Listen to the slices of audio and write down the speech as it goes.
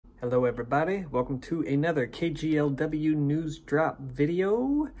Hello everybody, welcome to another KGLW news drop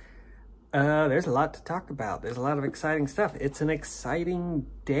video. There's a lot to talk about. There's a lot of exciting stuff. It's an exciting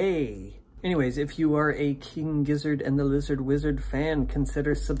day. Anyways, if you are a King Gizzard and the Lizard Wizard fan,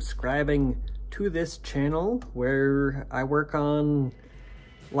 consider subscribing to this channel where I work on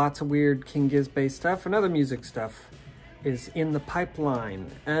lots of weird King Gizz based stuff and other music stuff is in the pipeline.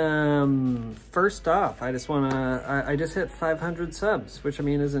 First off, I just hit 500 subs, which I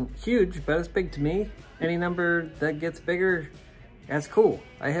mean isn't huge, but it's big to me. Any number that gets bigger, that's cool.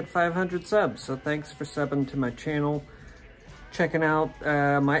 I hit 500 subs, so thanks for subbing to my channel, checking out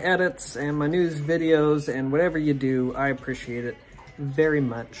my edits and my news videos and whatever you do. I appreciate it very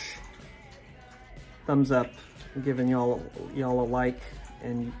much. Thumbs up, I'm giving y'all a like.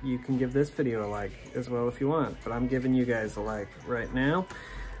 And you can give this video a like as well if you want, but I'm giving you guys a like right now.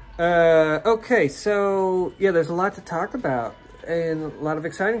 Okay, so yeah, there's a lot to talk about and a lot of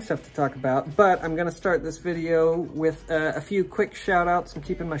exciting stuff to talk about, but I'm gonna start this video with a few quick shout outs. I'm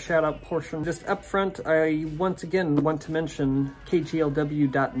keeping my shout out portion just up front. I once again want to mention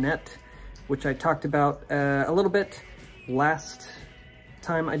KGLW.net, which I talked about a little bit last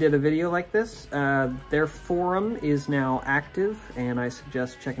time I did a video like this. Their forum is now active and I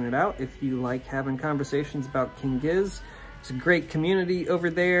suggest checking it out if you like having conversations about King Gizz. It's a great community over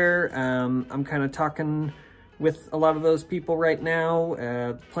there. I'm kind of talking with a lot of those people right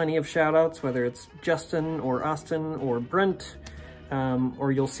now. Plenty of shout outs, whether it's Justin or Austin or Brent,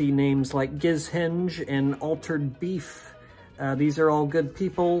 or you'll see names like Gizheads and Altered Beef. These are all good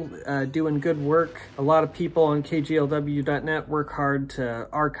people doing good work. A lot of people on KGLW.net work hard to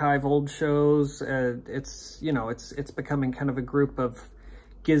archive old shows. It's becoming kind of a group of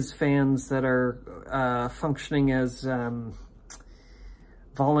Gizz fans that are functioning as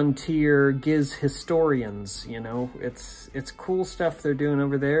volunteer Gizz historians. You know, it's cool stuff they're doing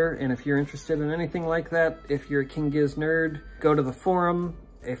over there. And if you're interested in anything like that, if you're a King Gizz nerd, go to the forum.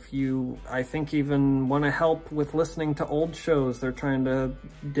 If you, I think, even want to help with listening to old shows, they're trying to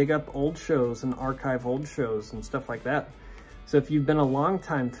dig up old shows and archive old shows and stuff like that. So if you've been a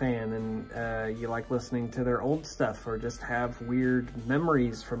longtime fan and you like listening to their old stuff or just have weird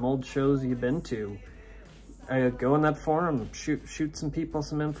memories from old shows you've been to, go in that forum, shoot some people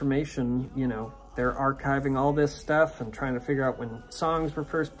some information. You know, they're archiving all this stuff and trying to figure out when songs were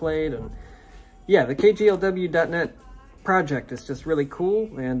first played. And yeah, the KGLW.net project is just really cool,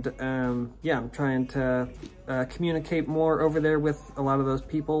 and yeah, I'm trying to communicate more over there with a lot of those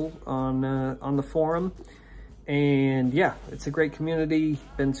people on the forum. And yeah, it's a great community.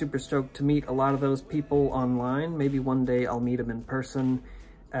 Been super stoked to meet a lot of those people online. Maybe one day I'll meet them in person,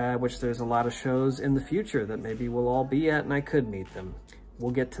 which there's a lot of shows in the future that maybe we'll all be at and I could meet them.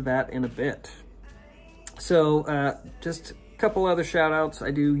 We'll get to that in a bit. So just a couple other shout outs. I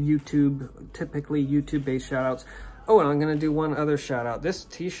do YouTube, typically YouTube based shout outs. Oh, and I'm going to do one other shout out. This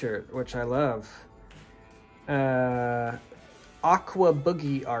t-shirt, which I love.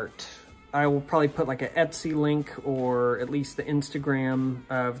 Aquaboogieart. I will probably put like an Etsy link or at least the Instagram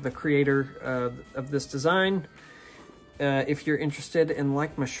of the creator of this design. If you're interested and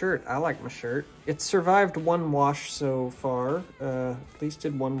like my shirt, I like my shirt. It's survived one wash so far. At least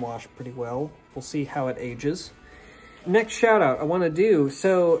did one wash pretty well. We'll see how it ages. Next shout out I want to do,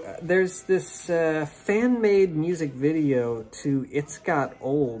 so there's this fan-made music video to It's Got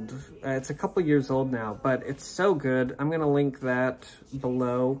Old. It's a couple years old now, but it's so good. I'm going to link that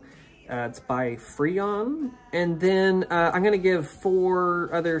below. It's by Freon. And then I'm going to give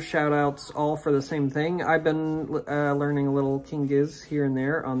 4 other shout outs, all for the same thing. I've been learning a little King Gizz here and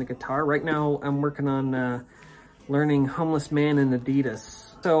there on the guitar. Right now I'm working on learning Homeless Man In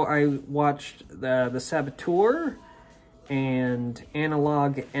Adidas. So I watched the Saboteur and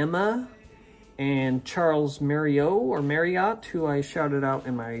Analog Emma, and Charles Marriott, who I shouted out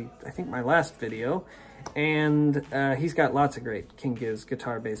in I think my last video. And he's got lots of great King Gizz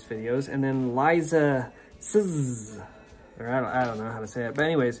guitar-based videos. And then Liza Sizz, or I don't know how to say it. But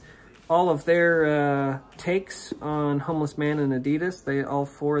anyways, all of their takes on Homeless Man In Adidas, all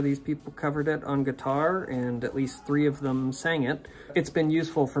 4 of these people covered it on guitar, and at least 3 of them sang it. It's been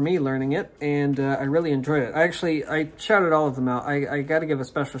useful for me learning it, and I really enjoyed it. I shouted all of them out. I got to give a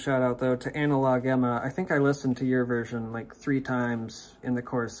special shout out though to Analog Emma. I think I listened to your version like 3 times in the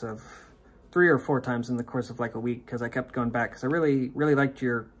course of 3 or 4 times in the course of like a week, because I kept going back because I really liked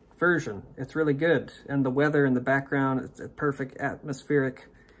your version. It's really good, and the weather in the background, it's perfect, atmospheric.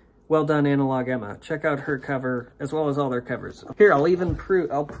 Well done, Analog Emma. Check out her cover as well as all their covers. Here,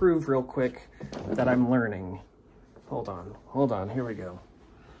 I'll prove real quick that I'm learning. Hold on, here we go.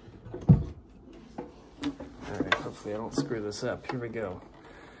 All right, hopefully I don't screw this up. Here we go.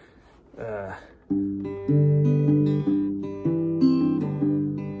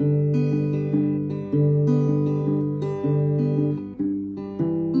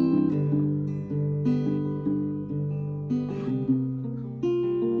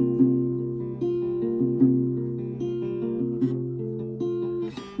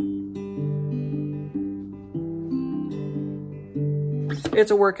 It's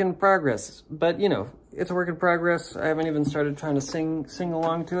a work in progress, but you know, it's a work in progress. I haven't even started trying to sing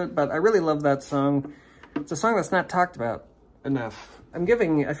along to it, but I really love that song. It's a song that's not talked about enough. I'm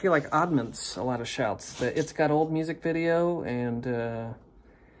giving, I feel like, Oddments a lot of shouts. The It's Got Old music video and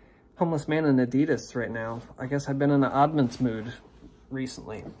Homeless Man in Adidas right now. I guess I've been in an Oddments mood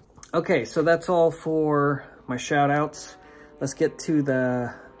recently. Okay, so that's all for my shout outs. Let's get to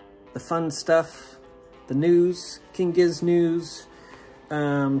the fun stuff, the news, King Gizz news.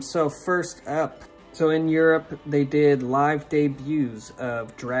 So first up, so in Europe, they did live debuts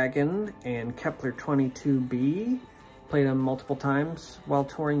of Dragon and Kepler 22B. Played them multiple times while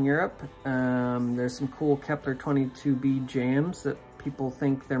touring Europe. There's some cool Kepler 22B jams that people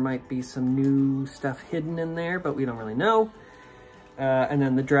think there might be some new stuff hidden in there, but we don't really know. And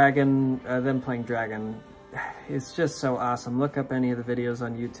then the Dragon, them playing Dragon, is just so awesome. Look up any of the videos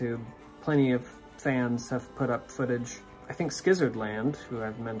on YouTube. Plenty of fans have put up footage. I think Skizzardland, who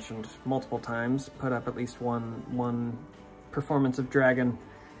I've mentioned multiple times, put up at least one performance of Dragon.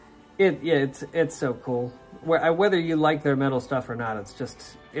 It's so cool. Whether you like their metal stuff or not,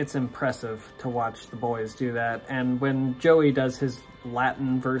 it's impressive to watch the boys do that. And when Joey does his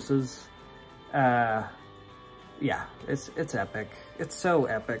Latin verses, yeah, it's epic. It's so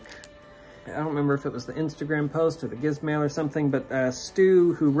epic. I don't remember if it was the Instagram post or the Gizmail or something, but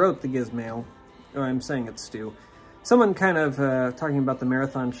Stu, who wrote the Gizmail, or I'm saying it's Stu, someone kind of talking about the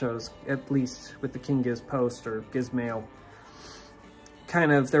marathon shows, at least with the King Gizz post or Gizmail,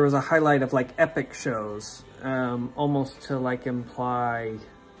 kind of, there was a highlight of like epic shows, almost to like imply,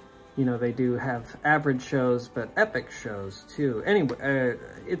 you know, they do have average shows, but epic shows too. Anyway,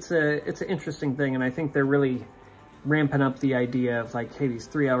 it's an interesting thing, and I think they're really ramping up the idea of like, hey, these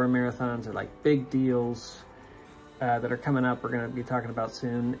 3-hour marathons are like big deals that are coming up, we're going to be talking about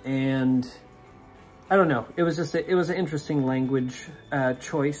soon. And I don't know, it was an interesting language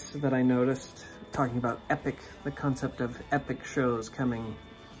choice that I noticed, talking about epic, the concept of epic shows coming.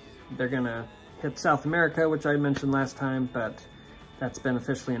 They're gonna hit South America, which I mentioned last time, but that's been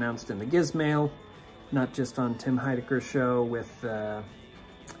officially announced in the Gizmail, not just on Tim Heidecker's show with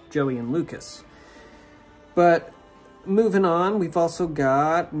Joey and Lucas. But moving on, we've also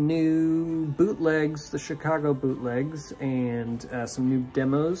got new bootlegs, the Chicago bootlegs, and some new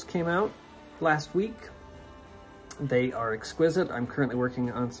demos came out last week. They are exquisite. I'm currently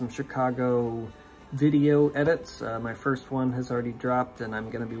working on some Chicago video edits. My first one has already dropped, and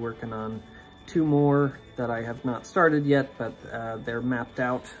I'm going to be working on 2 more that I have not started yet, but they're mapped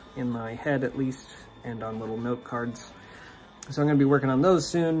out in my head at least, and on little note cards. So I'm going to be working on those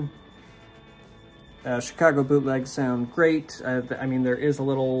soon. Chicago bootlegs sound great. I mean, there is a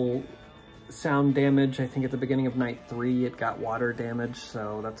little sound damage. I think at the beginning of night 3 it got water damage,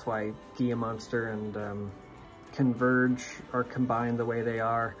 so that's why Gia Monster and Converge are combined the way they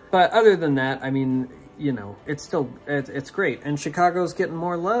are. But other than that, I mean, you know, it's great. And Chicago's getting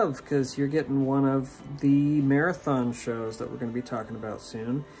more love because you're getting one of the marathon shows that we're going to be talking about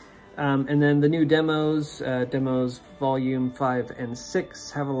soon. And then the new demos, demos volume 5 and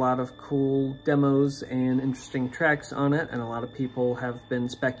 6 have a lot of cool demos and interesting tracks on it, and a lot of people have been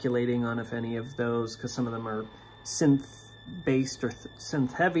speculating on if any of those, because some of them are synth-based or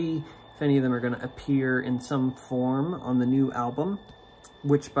synth-heavy, if any of them are going to appear in some form on the new album,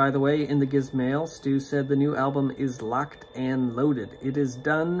 which, by the way, in the Gizmail, Stu said the new album is locked and loaded. It is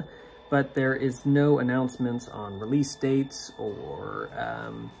done, but there is no announcements on release dates or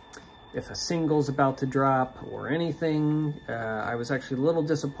if a single's about to drop or anything. I was actually a little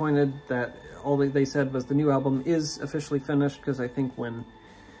disappointed that all they said was the new album is officially finished, because I think when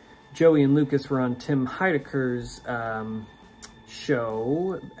Joey and Lucas were on Tim Heidecker's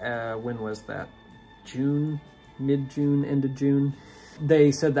show, when was that? June? Mid-June, end of June?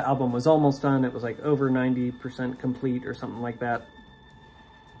 They said the album was almost done. It was like over 90% complete or something like that.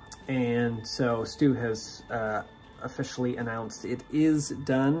 And so Stu has officially announced it is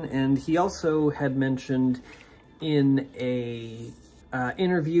done, and he also had mentioned in a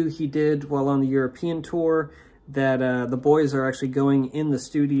interview he did while on the European tour that the boys are actually going in the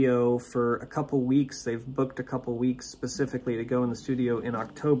studio for a couple weeks. They've booked a couple weeks specifically to go in the studio in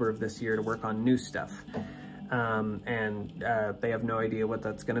October of this year to work on new stuff. They have no idea what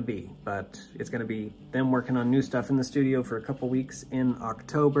that's gonna be, but it's gonna be them working on new stuff in the studio for a couple weeks in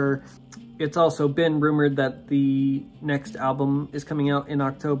October. It's also been rumored that the next album is coming out in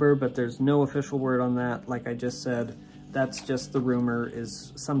October, but there's no official word on that. Like I just said, that's just the rumor,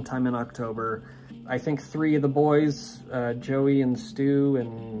 is sometime in October. I think 3 of the boys, Joey and Stu,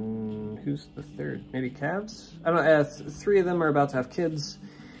 and who's the third? Maybe Cavs? I don't know, 3 of them are about to have kids.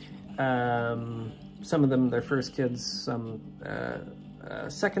 Some of them, their first kids, some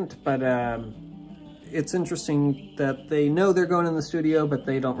second, but it's interesting that they know they're going in the studio, but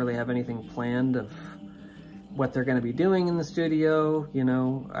they don't really have anything planned of what they're going to be doing in the studio. You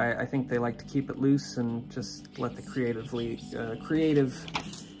know, I think they like to keep it loose and just let the creative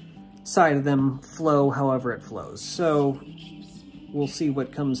side of them flow however it flows. So we'll see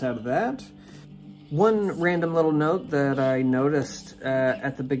what comes out of that. One random little note that I noticed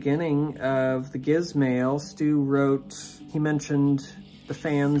at the beginning of the Gizz mail, Stu wrote, he mentioned the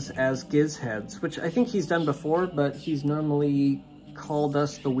fans as Gizheads, which I think he's done before, but he's normally called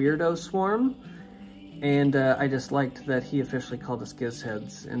us the Weirdo Swarm. And I just liked that he officially called us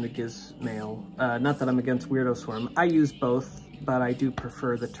Gizheads in the Gizz mail. Not that I'm against Weirdo Swarm. I use both, but I do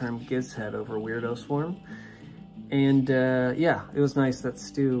prefer the term Gizhead over Weirdo Swarm. And yeah, it was nice that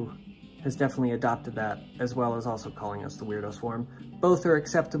Stu has definitely adopted that, as well as also calling us the Weirdo Swarm. Both are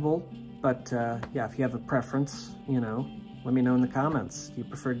acceptable, but yeah, if you have a preference, you know, let me know in the comments. Do you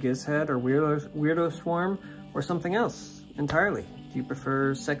prefer Gizhead or Weirdo Swarm, or something else entirely? Do you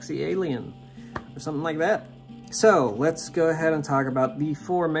prefer Sexy Alien or something like that? So let's go ahead and talk about the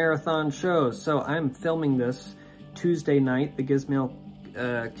 4 marathon shows. So I'm filming this Tuesday night. The Gizz mail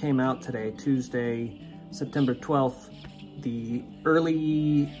came out today, Tuesday, September 12th. The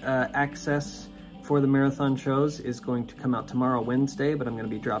early access for the marathon shows is going to come out tomorrow, Wednesday, but I'm going to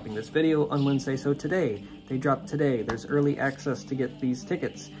be dropping this video on Wednesday. So today, they dropped today. There's early access to get these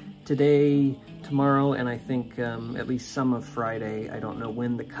tickets today, tomorrow, and I think at least some of Friday. I don't know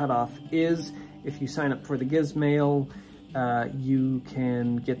when the cutoff is. If you sign up for the Gizz mail, you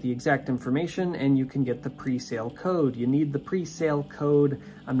can get the exact information and you can get the pre-sale code. You need the pre-sale code.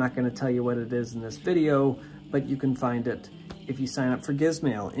 I'm not going to tell you what it is in this video, but you can find it if you sign up for Gizz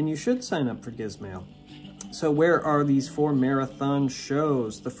mail, and you should sign up for Gizz mail. So where are these 4 marathon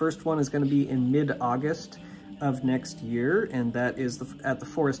shows? The first one is going to be in mid-August of next year, and that is at the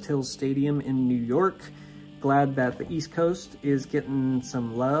Forest Hills Stadium in New York. Glad that the East Coast is getting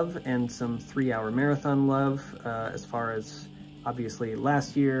some love and some 3-hour marathon love. As far as, obviously,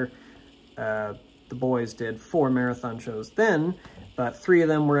 last year, the boys did 4 marathon shows then, but 3 of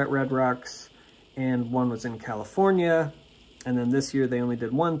them were at Red Rocks, and 1 was in California. And then this year they only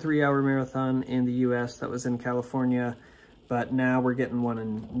did 1 3-hour marathon in the US that was in California. But now we're getting 1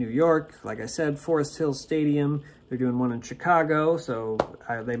 in New York. Like I said, Forest Hills Stadium. They're doing 1 in Chicago. So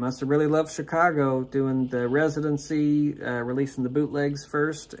they must have really loved Chicago, doing the residency, releasing the bootlegs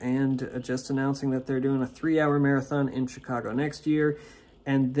first, and just announcing that they're doing a 3-hour marathon in Chicago next year.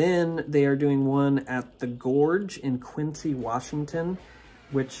 And then they are doing 1 at the Gorge in Quincy, Washington,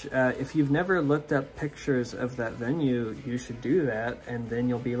 which if you've never looked up pictures of that venue, you should do that, and then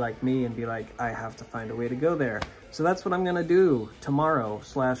you'll be like me and be like, I have to find a way to go there. So that's what I'm gonna do tomorrow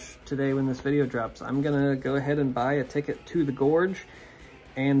 / today when this video drops. I'm gonna go ahead and buy a ticket to the Gorge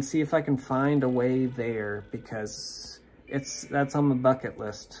and see if I can find a way there, because that's on my bucket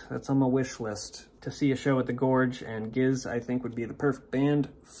list. That's on my wish list, to see a show at the Gorge, and Gizz, I think, would be the perfect band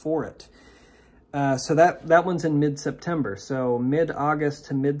for it. So that one's in mid-September. So mid-August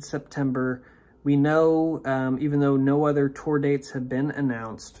to mid-September, we know, even though no other tour dates have been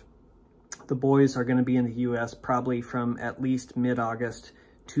announced, the boys are going to be in the US probably from at least mid-August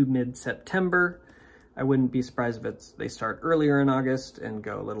to mid-September. I wouldn't be surprised if they start earlier in August and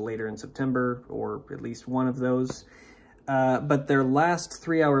go a little later in September, or at least one of those. But their last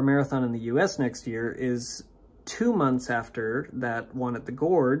 3-hour marathon in the US next year is 2 months after that one at the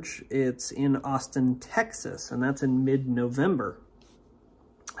Gorge. It's in Austin, Texas, and that's in mid-November.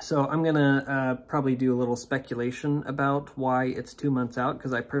 So I'm gonna probably do a little speculation about why it's 2 months out,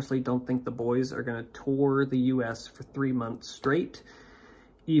 because I personally don't think the boys are gonna tour the US for 3 months straight,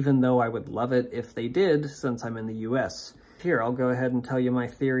 even though I would love it if they did, since I'm in the US. Here, I'll go ahead and tell you my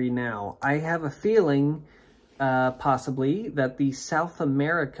theory now. I have a feeling, possibly, that the South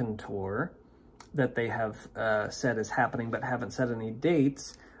American tour that they have said is happening but haven't set any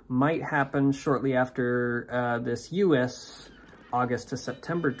dates might happen shortly after this US August to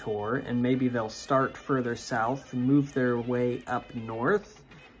September tour, and maybe they'll start further south and move their way up north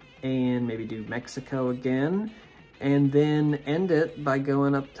and maybe do Mexico again, and then end it by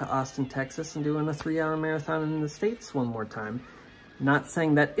going up to Austin, Texas and doing a 3-hour marathon in the States one more time. Not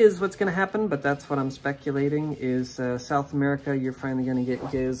saying that is what's going to happen, but that's what I'm speculating is South America, you're finally going to get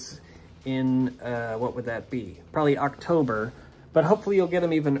Gizz in, what would that be? Probably October, but hopefully you'll get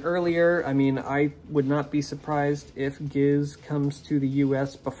them even earlier. I mean, I would not be surprised if Gizz comes to the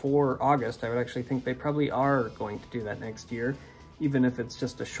US before August. I would actually think they probably are going to do that next year, even if it's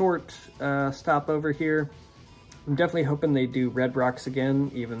just a short stop over here. I'm definitely hoping they do Red Rocks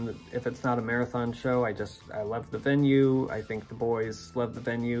again, even if it's not a marathon show. I love the venue. I think the boys love the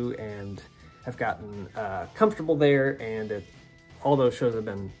venue and have gotten comfortable there, and all those shows have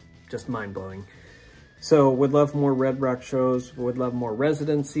been just mind-blowing. So would love more Red Rock shows, would love more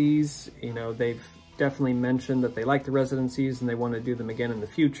residencies. You know, they've definitely mentioned that they like the residencies and they want to do them again in the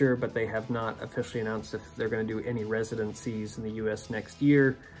future, but they have not officially announced if they're going to do any residencies in the US next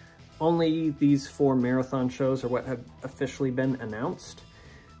year. Only these 4 marathon shows are what have officially been announced.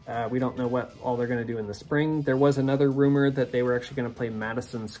 We don't know what all they're going to do in the spring. There was another rumor that they were actually going to play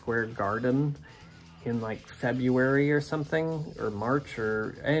Madison Square Garden in like February or something, or March,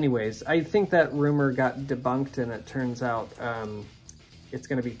 or anyways. I think that rumor got debunked and it turns out it's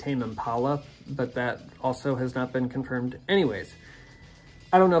going to be Tame Impala, but that also has not been confirmed. Anyways,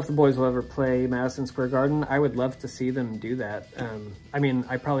 I don't know if the boys will ever play Madison Square Garden. I would love to see them do that. I mean,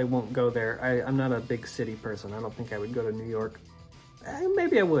 I probably won't go there. I'm not a big city person. I don't think I would go to New York.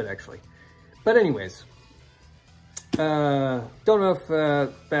 Maybe I would, actually. But anyways, don't know if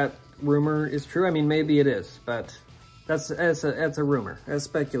that rumor is true. I mean, maybe it is, but that's a rumor, that's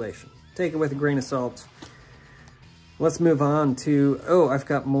speculation. Take it with a grain of salt. Let's move on to, oh, I've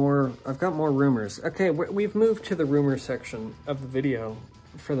got more rumors. Okay, we've moved to the rumor section of the video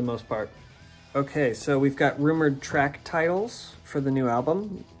for the most part. Okay, so we've got rumored track titles for the new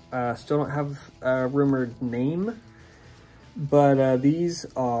album. Still don't have a rumored name, but these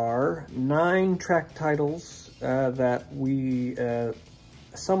are 9 track titles that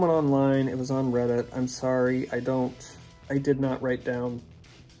someone online, it was on Reddit, I'm sorry, I did not write down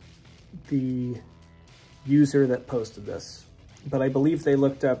the user that posted this, but I believe they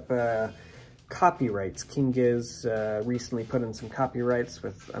looked up copyrights. King Gizz recently put in some copyrights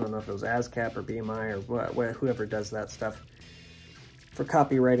with, I don't know if it was ASCAP or BMI or whoever does that stuff for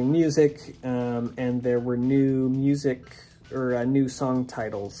copywriting music, and there were new music or new song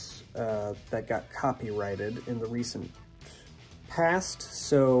titles that got copyrighted in the recent past.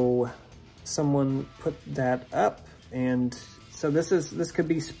 So someone put that up, and so this could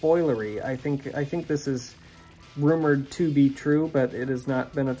be spoilery. I think this is rumored to be true, but it has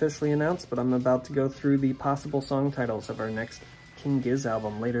not been officially announced. But I'm about to go through the possible song titles of our next King Gizz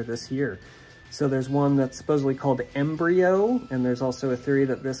album later this year. So there's one that's supposedly called Embryo, and there's also a theory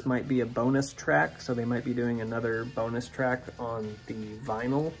that this might be a bonus track, so they might be doing another bonus track on the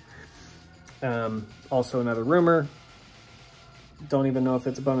vinyl. Also another rumor, don't even know if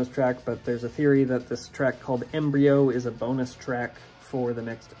it's a bonus track, but there's a theory that this track called Embryo is a bonus track for the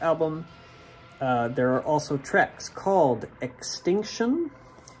next album. There are also tracks called Extinction,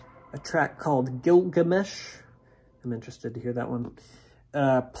 a track called Gilgamesh. I'm interested to hear that one.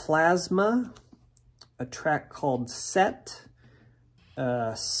 Plasma, a track called Set,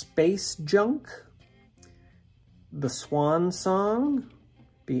 Space Junk, the Swan Song.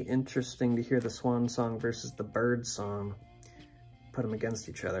 Be interesting to hear the Swan Song versus the Bird Song. Put them against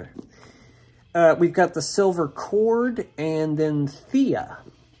each other. We've got the Silver Chord, and then Thea.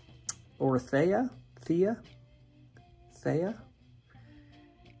 Or Thea? Thea?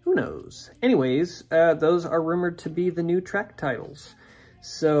 Who knows? Anyways, those are rumored to be the new track titles.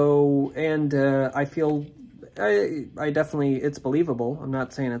 So, and I feel, I definitely, it's believable. I'm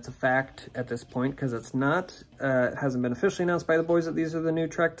not saying it's a fact at this point, because it's not. It hasn't been officially announced by the boys that these are the new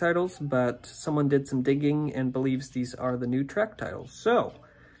track titles, but someone did some digging and believes these are the new track titles. So,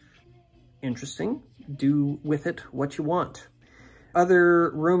 interesting. Do with it what you want.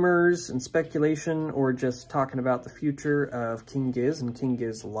 Other rumors and speculation, or just talking about the future of King Gizz and King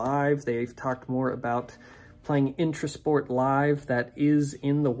Gizz Live. They've talked more about playing Intrasport Live. That is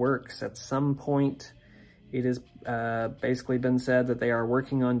in the works at some point. It has basically been said that they are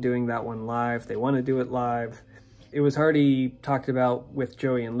working on doing that one live. They want to do it live. It was already talked about with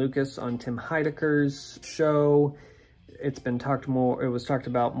Joey and Lucas on Tim Heidecker's show. It's been talked more, it was talked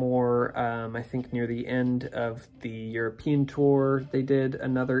about more, I think near the end of the European tour. They did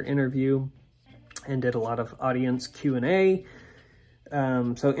another interview and did a lot of audience Q&A.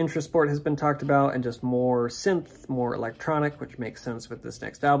 So Intrasport has been talked about, and just more synth, more electronic, which makes sense with this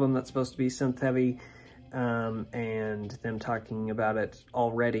next album that's supposed to be synth heavy. and them talking about it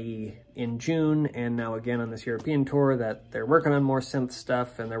already in June, and now again on this European tour, that they're working on more synth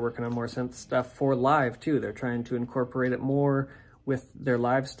stuff, and they're working on more synth stuff for live too. They're trying to incorporate it more with their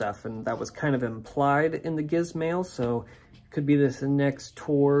live stuff, and that was kind of implied in the Gizz mail, so it could be this next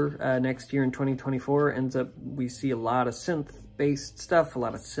tour next year in 2024 ends up we see a lot of synth-based stuff, a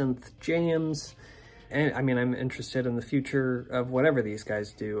lot of synth jams. And I mean, I'm interested in the future of whatever these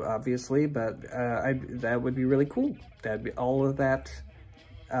guys do, obviously, but that would be really cool. That'd be all of that.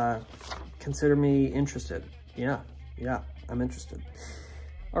 Consider me interested. Yeah, I'm interested.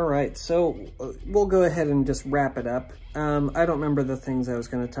 All right, so we'll go ahead and just wrap it up. I don't remember the things I was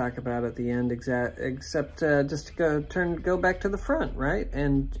going to talk about at the end except just to go back to the front, right?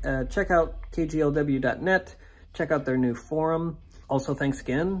 And check out KGLW.net. Check out their new forum. Also, thanks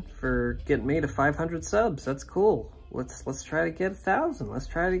again for getting me to 500 subs. That's cool. Let's try to get 1,000. Let's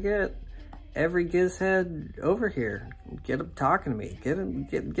try to get every Gizhead over here. Get them talking to me. Get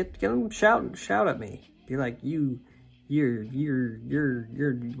them shout at me. Be like, you're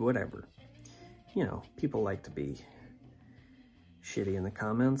whatever. You know, people like to be shitty in the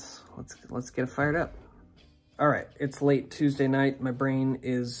comments. Let's get it fired up. All right, it's late Tuesday night. My brain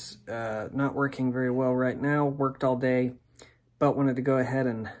is not working very well right now. Worked all day, but wanted to go ahead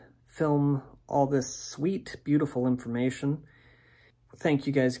and film all this sweet, beautiful information. Thank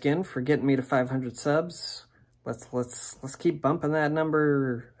you guys again for getting me to 500 subs. Let's keep bumping that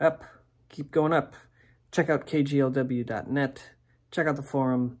number up. Keep going up. Check out KGLW.net. Check out the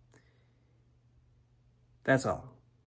forum. That's all.